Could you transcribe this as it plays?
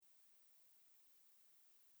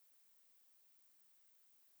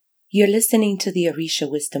You're listening to the Orisha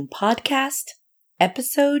Wisdom Podcast,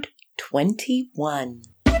 episode 21.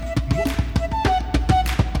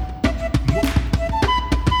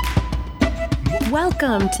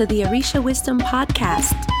 Welcome to the Orisha Wisdom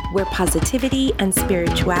Podcast, where positivity and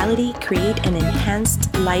spirituality create an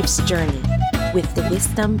enhanced life's journey with the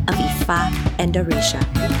wisdom of Ifa and Orisha.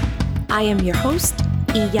 I am your host,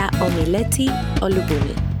 Iya Omileti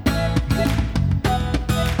Olubumi.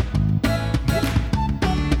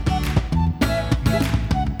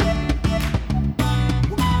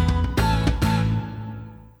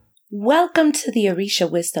 Welcome to the Orisha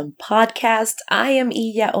Wisdom Podcast. I am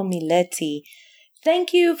Iya Omileti.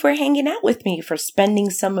 Thank you for hanging out with me, for spending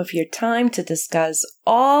some of your time to discuss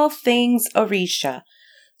all things Orisha.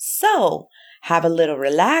 So, have a little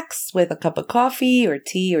relax with a cup of coffee or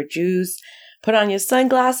tea or juice. Put on your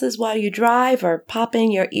sunglasses while you drive or pop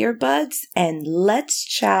in your earbuds and let's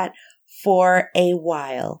chat for a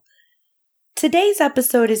while. Today's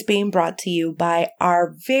episode is being brought to you by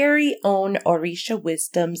our very own Orisha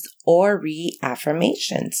Wisdom's Ori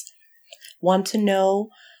affirmations. Want to know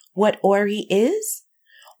what Ori is?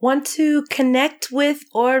 Want to connect with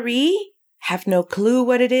Ori? Have no clue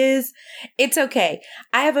what it is? It's okay.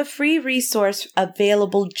 I have a free resource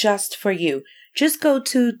available just for you. Just go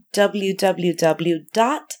to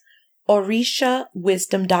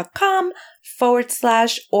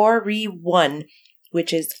www.orishawisdom.com/Ori1,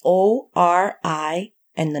 which is ORI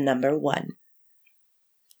and the number 1.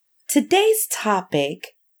 Today's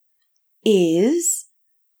topic is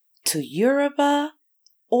to Yoruba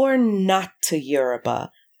or not to Yoruba.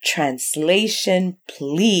 Translation,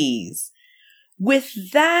 please. With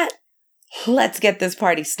that, let's get this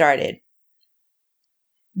party started.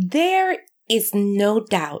 There is no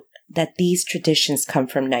doubt that these traditions come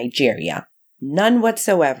from Nigeria. None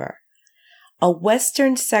whatsoever. A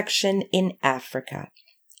western section in Africa.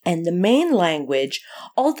 And the main language,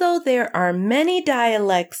 although there are many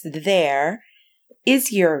dialects there,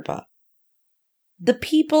 is Yoruba. The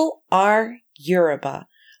people are Yoruba.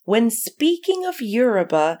 When speaking of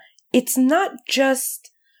Yoruba, it's not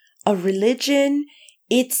just a religion,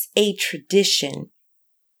 it's a tradition.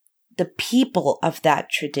 The people of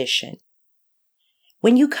that tradition.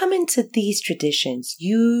 When you come into these traditions,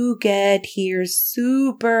 you get here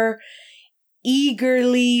super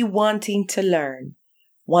eagerly wanting to learn,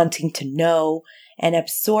 wanting to know, and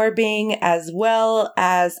absorbing as well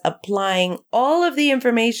as applying all of the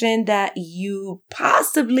information that you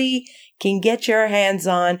possibly can get your hands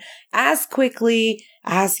on as quickly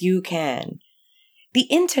as you can. The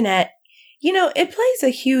internet, it plays a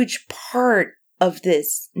huge part of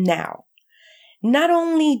this now. Not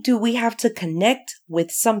only do we have to connect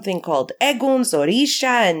with something called Eguns,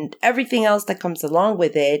 Orisha, and everything else that comes along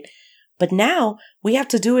with it, but now we have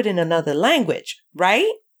to do it in another language,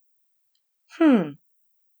 right?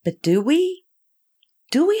 But do we?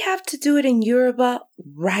 Do we have to do it in Yoruba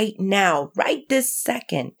right now, right this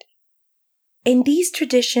second? In these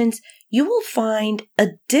traditions, you will find a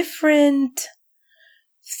different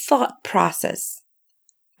thought process,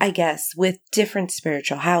 I guess, with different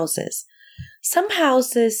spiritual houses. Some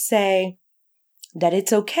houses say that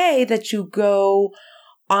it's okay that you go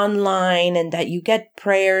online and that you get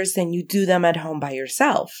prayers and you do them at home by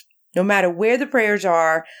yourself. No matter where the prayers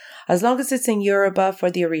are, as long as it's in Yoruba for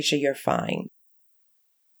the Orisha, you're fine.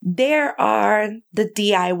 There are the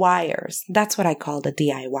DIYers. That's what I call the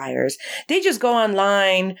DIYers. They just go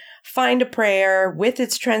online, find a prayer with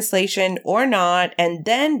its translation or not, and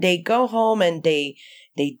then they go home and they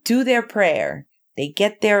do their prayer. They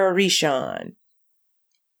get their Orisha on.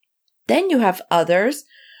 Then you have others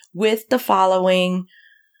with the following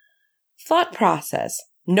thought process.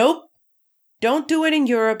 Nope, don't do it in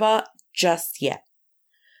Yoruba just yet.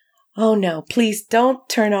 Oh no, please don't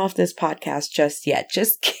turn off this podcast just yet.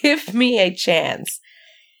 Just give me a chance.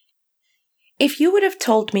 If you would have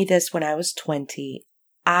told me this when I was 20,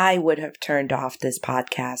 I would have turned off this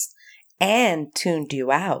podcast and tuned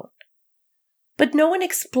you out. But no one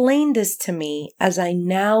explained this to me as I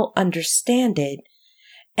now understand it,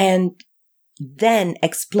 and then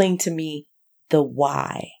explained to me the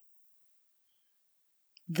why.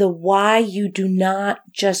 The why you do not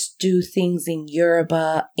just do things in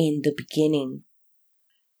Yoruba in the beginning.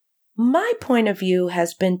 My point of view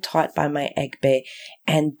has been taught by my Egbe,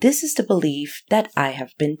 and this is the belief that I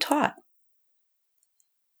have been taught.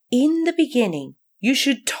 In the beginning, you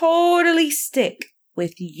should totally stick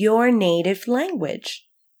with your native language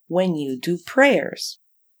when you do prayers.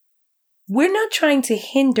 We're not trying to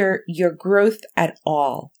hinder your growth at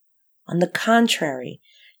all. On the contrary,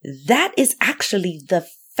 that is actually the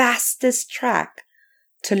fastest track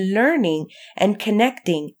to learning and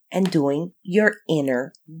connecting and doing your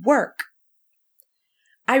inner work.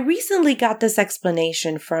 I recently got this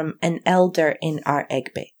explanation from an elder in our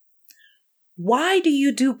Egbe. Why do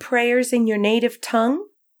you do prayers in your native tongue?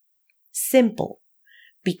 Simple.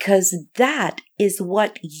 Because that is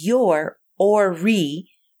what your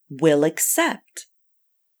Ori will accept.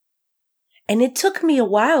 And it took me a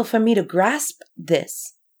while for me to grasp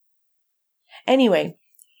this. Anyway,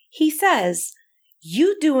 he says,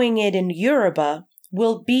 you doing it in Yoruba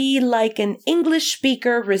will be like an English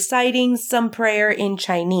speaker reciting some prayer in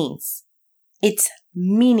Chinese. It's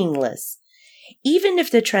meaningless, even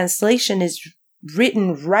if the translation is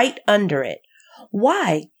written right under it.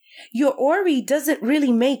 Why? Your Ori doesn't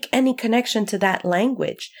really make any connection to that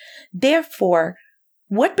language. Therefore,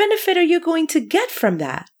 what benefit are you going to get from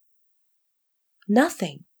that?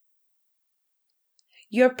 Nothing.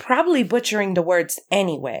 You're probably butchering the words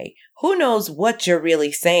anyway. Who knows what you're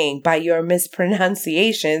really saying by your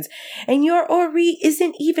mispronunciations, and your Ori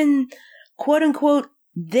isn't even, quote unquote,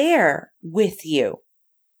 there with you.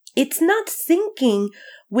 It's not syncing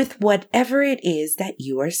with whatever it is that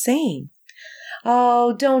you are saying.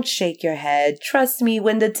 Oh, don't shake your head. Trust me,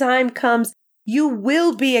 when the time comes, you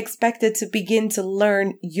will be expected to begin to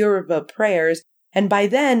learn Yoruba prayers. And by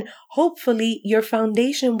then, hopefully, your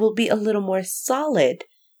foundation will be a little more solid.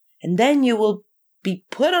 And then you will be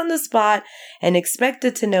put on the spot and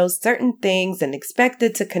expected to know certain things and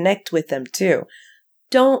expected to connect with them too.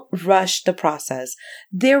 Don't rush the process.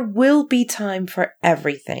 There will be time for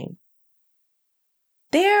everything.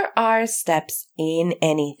 There are steps in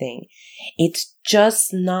anything. It's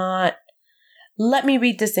just not, let me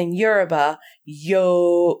read this in Yoruba,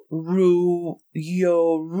 Yoruba,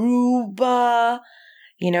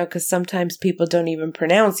 because sometimes people don't even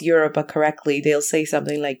pronounce Yoruba correctly. They'll say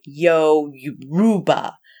something like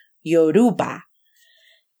Yoruba.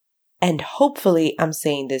 And hopefully I'm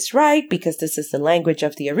saying this right because this is the language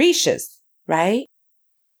of the Orishas, right?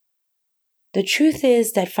 The truth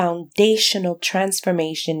is that foundational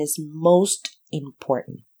transformation is most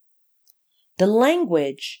important. The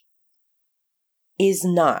language is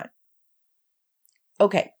not.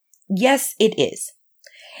 Okay, yes, it is.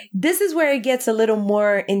 This is where it gets a little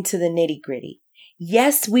more into the nitty-gritty.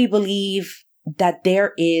 Yes, we believe that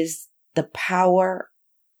there is the power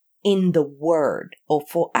in the word,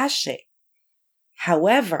 ofoashe.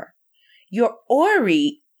 However, your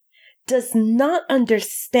Ori does not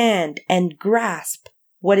understand and grasp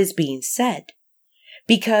what is being said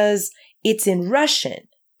because it's in Russian.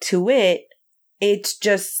 To it, it's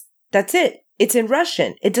just, that's it. It's in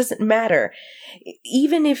Russian. It doesn't matter.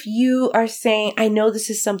 Even if you are saying, I know this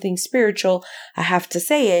is something spiritual, I have to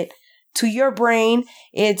say it. To your brain,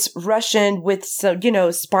 it's Russian with some,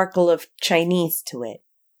 sparkle of Chinese to it.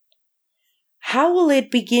 How will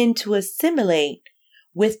it begin to assimilate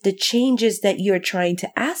with the changes that you're trying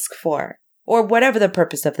to ask for, or whatever the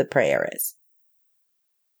purpose of the prayer is?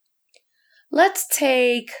 Let's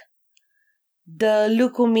take the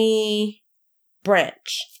Lukumi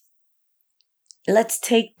branch. Let's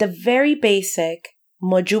take the very basic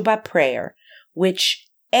Mojuba prayer, which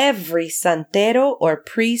every santero or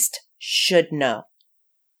priest should know,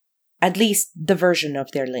 at least the version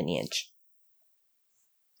of their lineage.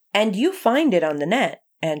 And you find it on the net,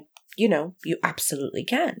 and you absolutely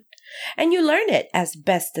can. And you learn it as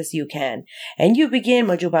best as you can. And you begin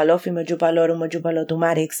Mojuba Lofi, Mojuba Loru, Mojuba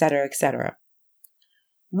Lotumari, etc., etc.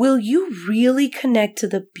 Will you really connect to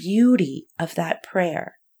the beauty of that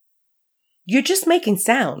prayer? You're just making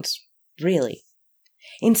sounds, really,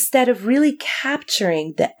 instead of really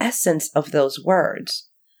capturing the essence of those words,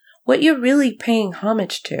 what you're really paying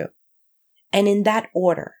homage to. And in that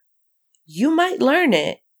order, you might learn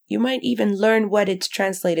it. You might even learn what it's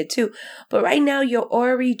translated to. But right now, your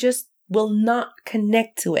Ori just will not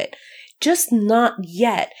connect to it. Just not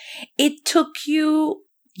yet. It took you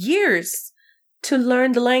years to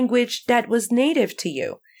learn the language that was native to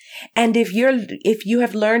you. And if you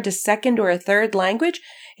have learned a second or a third language,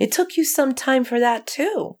 it took you some time for that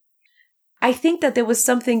too. I think that there was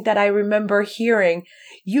something that I remember hearing.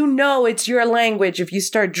 It's your language if you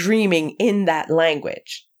start dreaming in that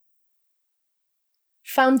language.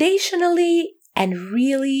 Foundationally and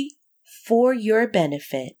really for your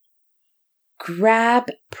benefit, grab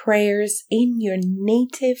prayers in your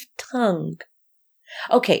native tongue.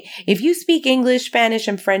 Okay, if you speak English, Spanish,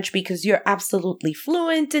 and French because you're absolutely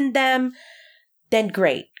fluent in them, then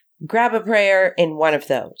great. Grab a prayer in one of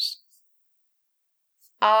those.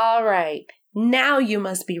 All right, now you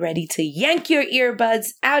must be ready to yank your earbuds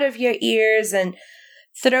out of your ears and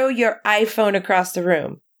throw your iPhone across the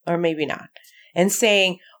room, or maybe not, and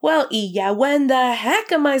saying, well, Iya, when the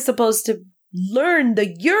heck am I supposed to learn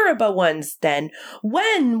the Yoruba ones then?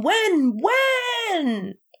 When?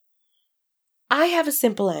 I have a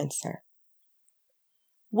simple answer.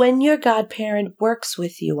 When your godparent works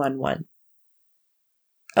with you on one.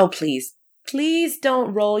 Oh, please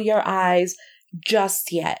don't roll your eyes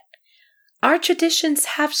just yet. Our traditions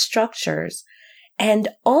have structures, and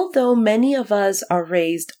although many of us are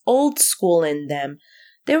raised old school in them,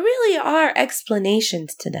 there really are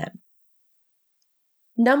explanations to them.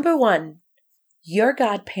 Number 1, your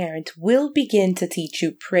godparent will begin to teach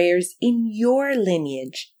you prayers in your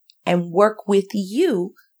lineage and work with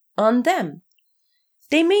you on them.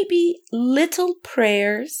 They may be little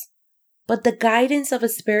prayers, but the guidance of a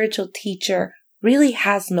spiritual teacher really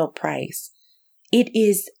has no price. It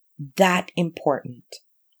is that important.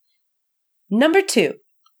 Number 2,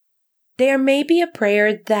 there may be a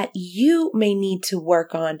prayer that you may need to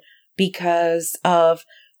work on because of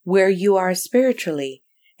where you are spiritually,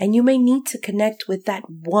 and you may need to connect with that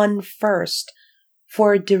one first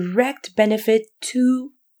for a direct benefit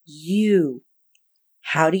to you.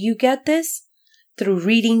 How do you get this? Through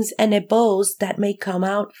readings and ebos that may come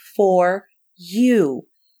out for you.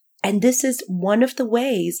 And this is one of the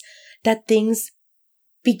ways that things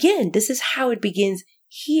begin. This is how it begins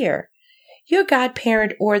here. Your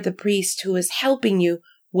godparent or the priest who is helping you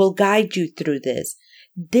will guide you through this.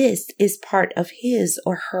 This is part of his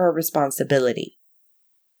or her responsibility.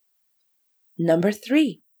 Number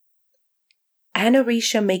 3, an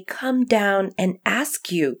Orisha may come down and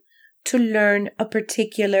ask you to learn a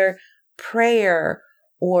particular prayer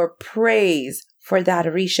or praise for that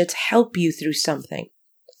Orisha to help you through something.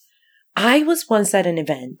 I was once at an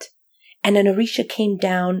event, and an Orisha came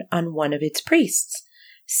down on one of its priests,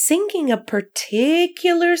 singing a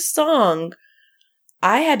particular song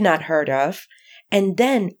I had not heard of, and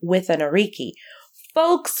then with an Oriki.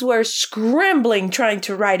 Folks were scrambling trying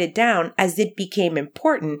to write it down as it became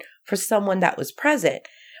important for someone that was present.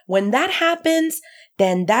 When that happens,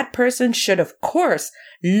 then that person should, of course,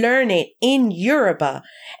 learn it in Yoruba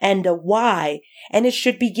and the why, and it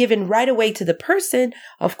should be given right away to the person.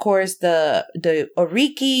 Of course, the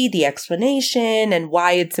Oriki, the explanation, and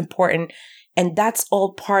why it's important. And that's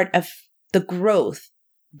all part of the growth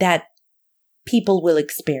that people will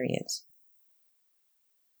experience.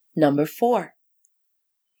 Number 4,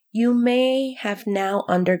 you may have now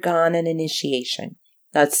undergone an initiation.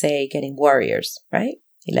 Let's say getting warriors, right?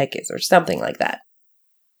 Ilekes or something like that.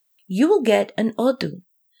 You will get an odu.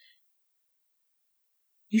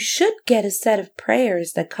 You should get a set of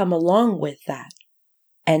prayers that come along with that.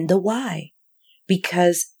 And the why.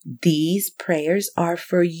 Because these prayers are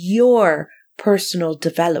for your personal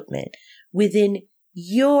development within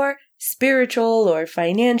your spiritual or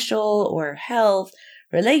financial or health,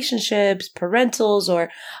 relationships, parentals, or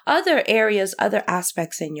other areas, other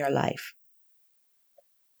aspects in your life.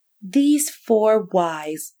 These 4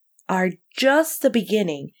 whys are just the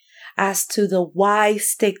beginning as to the why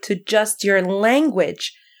stick to just your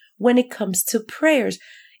language when it comes to prayers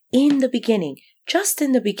in the beginning, just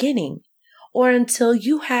in the beginning, or until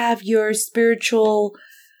you have your spiritual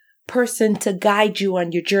person to guide you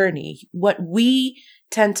on your journey, what we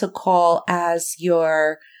tend to call as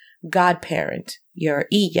your godparent, your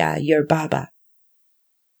iya, your baba.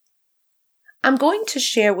 I'm going to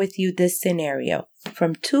share with you this scenario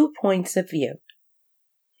from 2 points of view.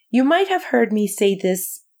 You might have heard me say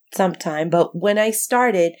this sometime, but when I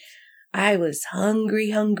started, I was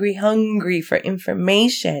hungry for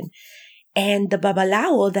information. And the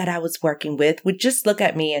babalao that I was working with would just look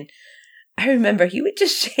at me, and I remember he would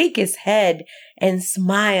just shake his head and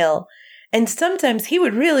smile. And sometimes he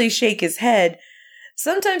would really shake his head.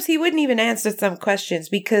 Sometimes he wouldn't even answer some questions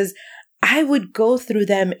because I would go through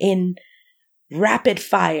them in rapid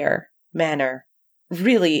fire manner.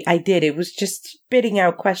 Really, I did. It was just spitting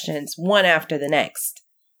out questions one after the next.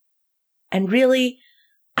 And really,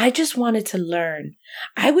 I just wanted to learn.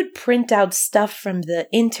 I would print out stuff from the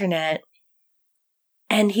internet,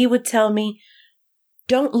 and he would tell me,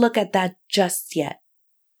 don't look at that just yet.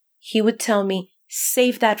 He would tell me,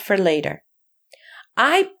 save that for later.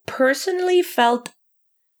 I personally felt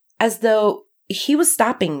as though he was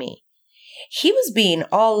stopping me. He was being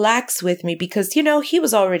all lax with me because, he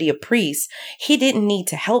was already a priest. He didn't need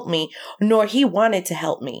to help me, nor he wanted to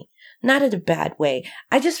help me. Not in a bad way.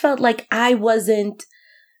 I just felt like I wasn't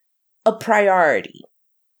a priority.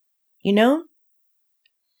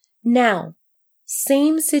 Now,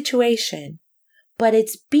 same situation, but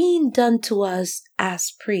it's being done to us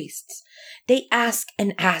as priests. They ask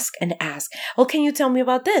and ask and ask. Oh, can you tell me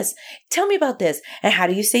about this? Tell me about this. And how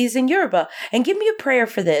do you say this in Yoruba? And give me a prayer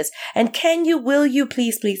for this. And will you,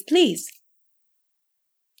 please, please, please?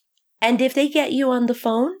 And if they get you on the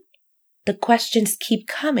phone, the questions keep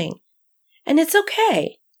coming. And it's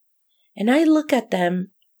okay. And I look at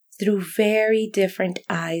them through very different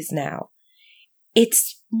eyes now.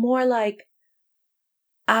 It's more like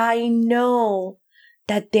I know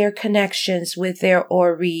that their connections with their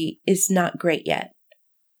Ori is not great yet.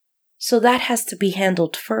 So that has to be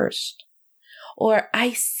handled first. Or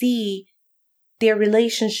I see their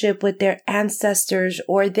relationship with their ancestors,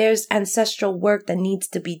 or there's ancestral work that needs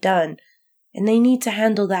to be done, and they need to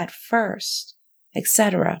handle that first,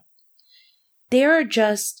 etc. There are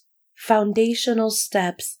just foundational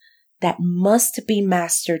steps that must be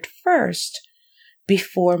mastered first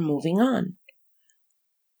before moving on.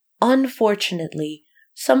 Unfortunately,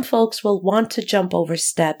 some folks will want to jump over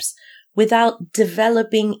steps without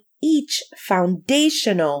developing each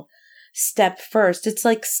foundational step first. It's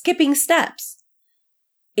like skipping steps.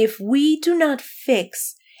 If we do not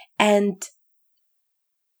fix and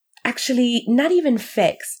actually not even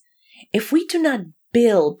fix, if we do not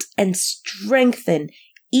build and strengthen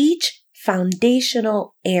each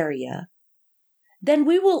foundational area, then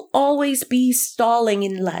we will always be stalling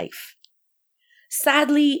in life.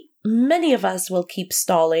 Sadly, many of us will keep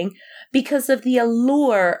stalling because of the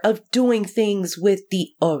allure of doing things with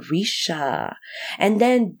the Orisha and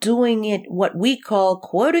then doing it what we call,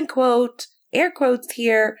 quote unquote, air quotes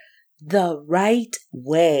here, the right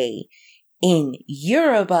way in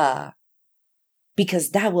Yoruba,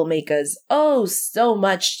 because that will make us so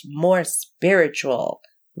much more spiritual,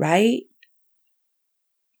 right?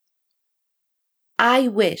 I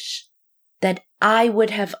wish that I would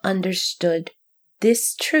have understood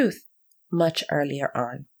this truth much earlier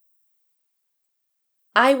on.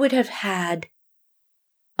 I would have had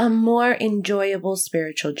a more enjoyable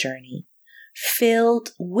spiritual journey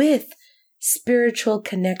filled with spiritual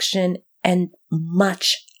connection and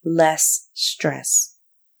much less stress.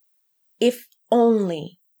 If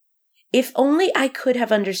only I could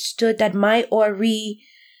have understood that my Ori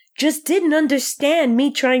just didn't understand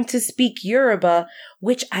me trying to speak Yoruba,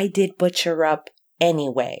 which I did butcher up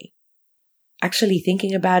anyway. Actually,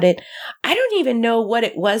 thinking about it, I don't even know what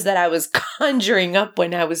it was that I was conjuring up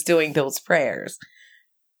when I was doing those prayers.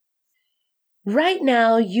 Right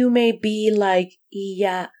now, you may be like,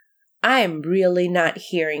 yeah, I'm really not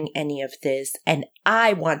hearing any of this, and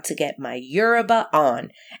I want to get my Yoruba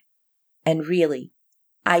on. And really,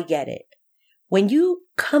 I get it. When you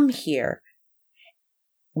come here,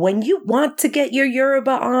 when you want to get your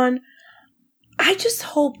Yoruba on, I just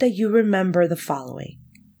hope that you remember the following.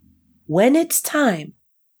 When it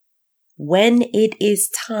is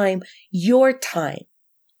time, your time,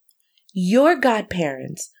 your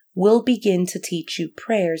godparents will begin to teach you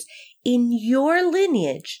prayers in your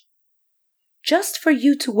lineage just for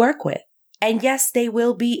you to work with. And yes, they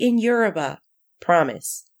will be in Yoruba,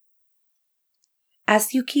 promise.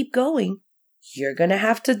 As you keep going, you're going to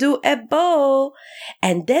have to do Ebo,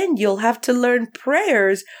 and then you'll have to learn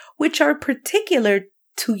prayers which are particular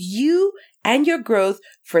to you and your growth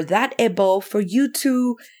for that Ebo, for you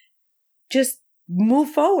to just move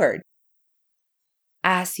forward.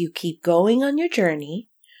 As you keep going on your journey,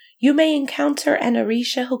 you may encounter an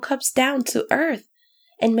Orisha who comes down to earth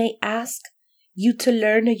and may ask you to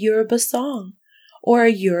learn a Yoruba song or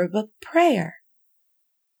a Yoruba prayer.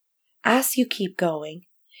 As you keep going,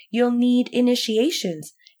 you'll need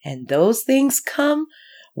initiations, and those things come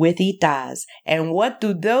with itas. And what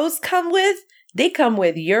do those come with? They come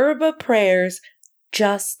with Yoruba prayers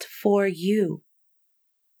just for you.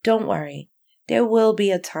 Don't worry, there will be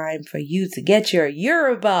a time for you to get your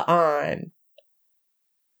Yoruba on.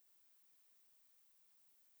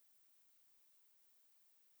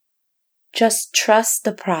 Just trust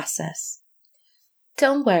the process.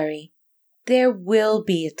 Don't worry, there will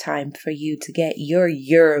be a time for you to get your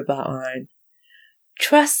Yoruba on.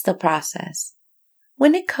 Trust the process.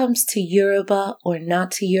 When it comes to Yoruba or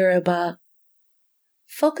not to Yoruba,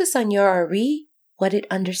 focus on your Ori, what it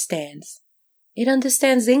understands. It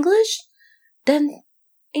understands English? Then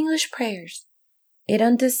English prayers. It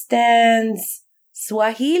understands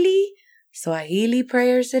Swahili? Swahili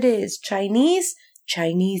prayers it is. Chinese?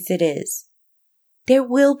 Chinese it is. There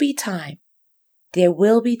will be time. There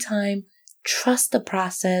will be time. Trust the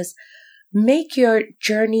process. Make your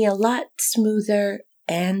journey a lot smoother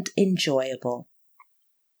and enjoyable.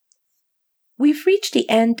 We've reached the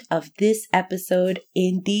end of this episode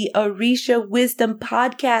in the Orisha Wisdom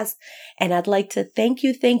Podcast, and I'd like to thank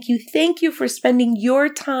you for spending your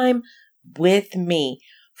time with me.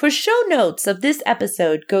 For show notes of this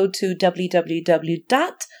episode, go to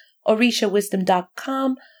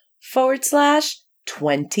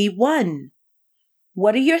www.orishawisdom.com/21.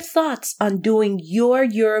 What are your thoughts on doing your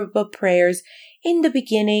Yoruba prayers in the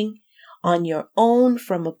beginning on your own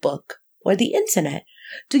from a book or the internet?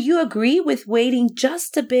 Do you agree with waiting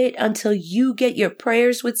just a bit until you get your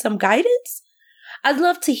prayers with some guidance? I'd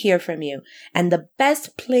love to hear from you. And the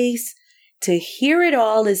best place to hear it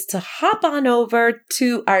all is to hop on over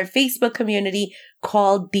to our Facebook community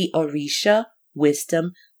called the Orisha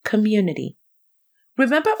Wisdom Community.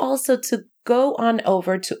 Remember also to go on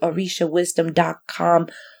over to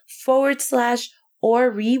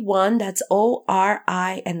orishawisdom.com/Ori1, that's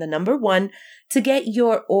ORI and the number 1, to get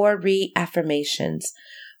your Ori affirmations.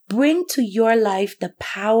 Bring to your life the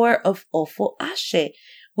power of Ofo Ashe,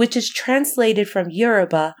 which is translated from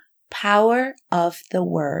Yoruba, power of the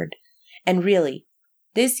word. And really,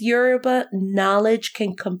 this Yoruba knowledge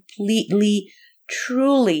can completely,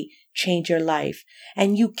 truly change your life.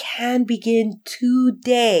 And you can begin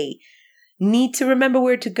today. Need to remember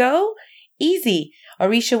where to go? Easy.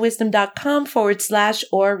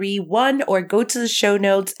 orishawisdom.com/Ori1 or go to the show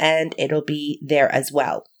notes and it'll be there as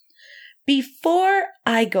well. Before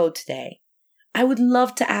I go today, I would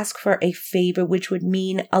love to ask for a favor, which would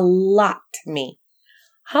mean a lot to me.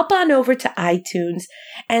 Hop on over to iTunes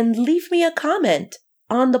and leave me a comment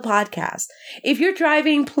on the podcast. If you're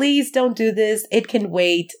driving, please don't do this. It can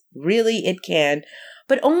wait. Really, it can.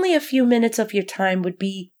 But only a few minutes of your time would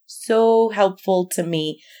be so helpful to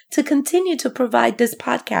me to continue to provide this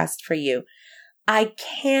podcast for you. I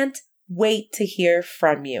can't wait to hear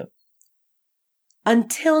from you.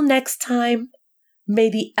 Until next time, may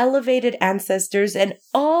the elevated ancestors and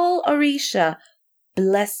all Orisha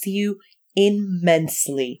bless you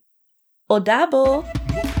immensely. Odabo.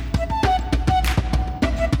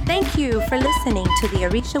 Thank you for listening to the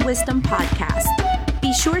Orisha Wisdom Podcast.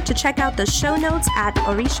 Be sure to check out the show notes at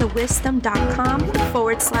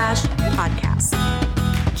orishawisdom.com/podcast.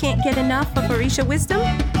 Can't get enough of Orisha Wisdom?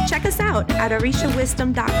 Check us out at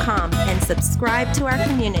orishawisdom.com and subscribe to our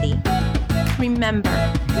community.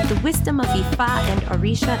 Remember, the wisdom of Ifa and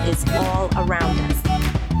Orisha is all around us.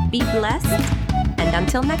 Be blessed, and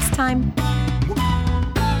until next time.